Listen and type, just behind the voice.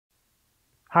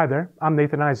Hi there, I'm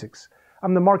Nathan Isaacs.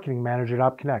 I'm the Marketing Manager at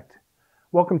OpConnect.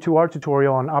 Welcome to our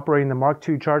tutorial on operating the Mark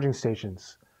II charging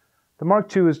stations. The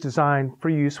Mark II is designed for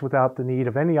use without the need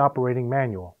of any operating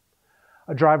manual.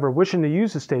 A driver wishing to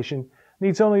use the station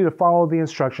needs only to follow the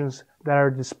instructions that are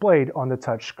displayed on the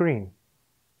touch screen.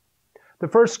 The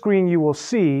first screen you will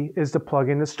see is the plug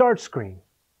in to start screen.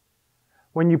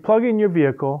 When you plug in your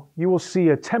vehicle, you will see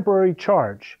a temporary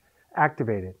charge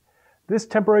activated. This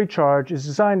temporary charge is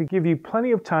designed to give you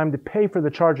plenty of time to pay for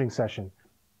the charging session.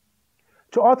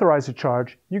 To authorize a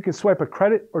charge, you can swipe a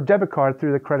credit or debit card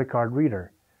through the credit card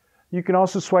reader. You can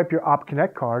also swipe your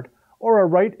OpConnect card or a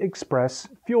Wright Express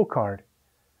fuel card.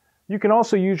 You can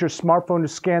also use your smartphone to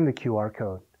scan the QR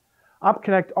code.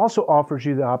 OpConnect also offers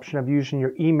you the option of using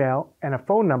your email and a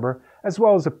phone number as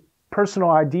well as a personal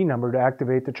ID number to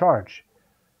activate the charge.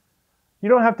 You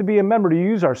don't have to be a member to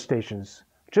use our stations.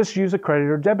 Just use a credit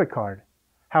or debit card.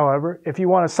 However, if you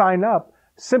want to sign up,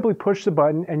 simply push the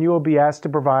button and you will be asked to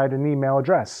provide an email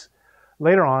address.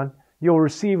 Later on, you'll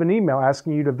receive an email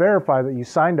asking you to verify that you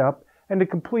signed up and to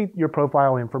complete your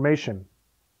profile information.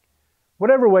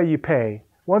 Whatever way you pay,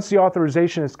 once the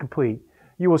authorization is complete,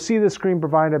 you will see the screen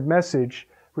provide a message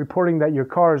reporting that your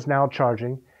car is now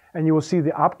charging, and you will see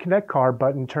the OpConnect card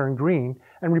button turn green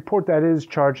and report that it is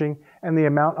charging and the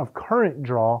amount of current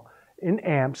draw in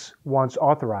amps once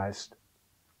authorized.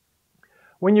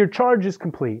 When your charge is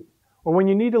complete, or when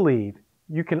you need to leave,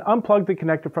 you can unplug the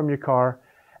connector from your car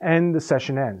and the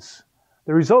session ends.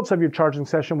 The results of your charging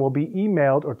session will be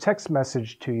emailed or text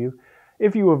messaged to you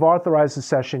if you have authorized the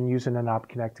session using an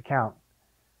OpConnect account.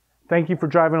 Thank you for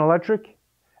driving electric,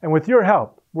 and with your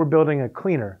help, we're building a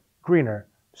cleaner, greener,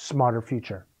 smarter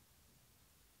future.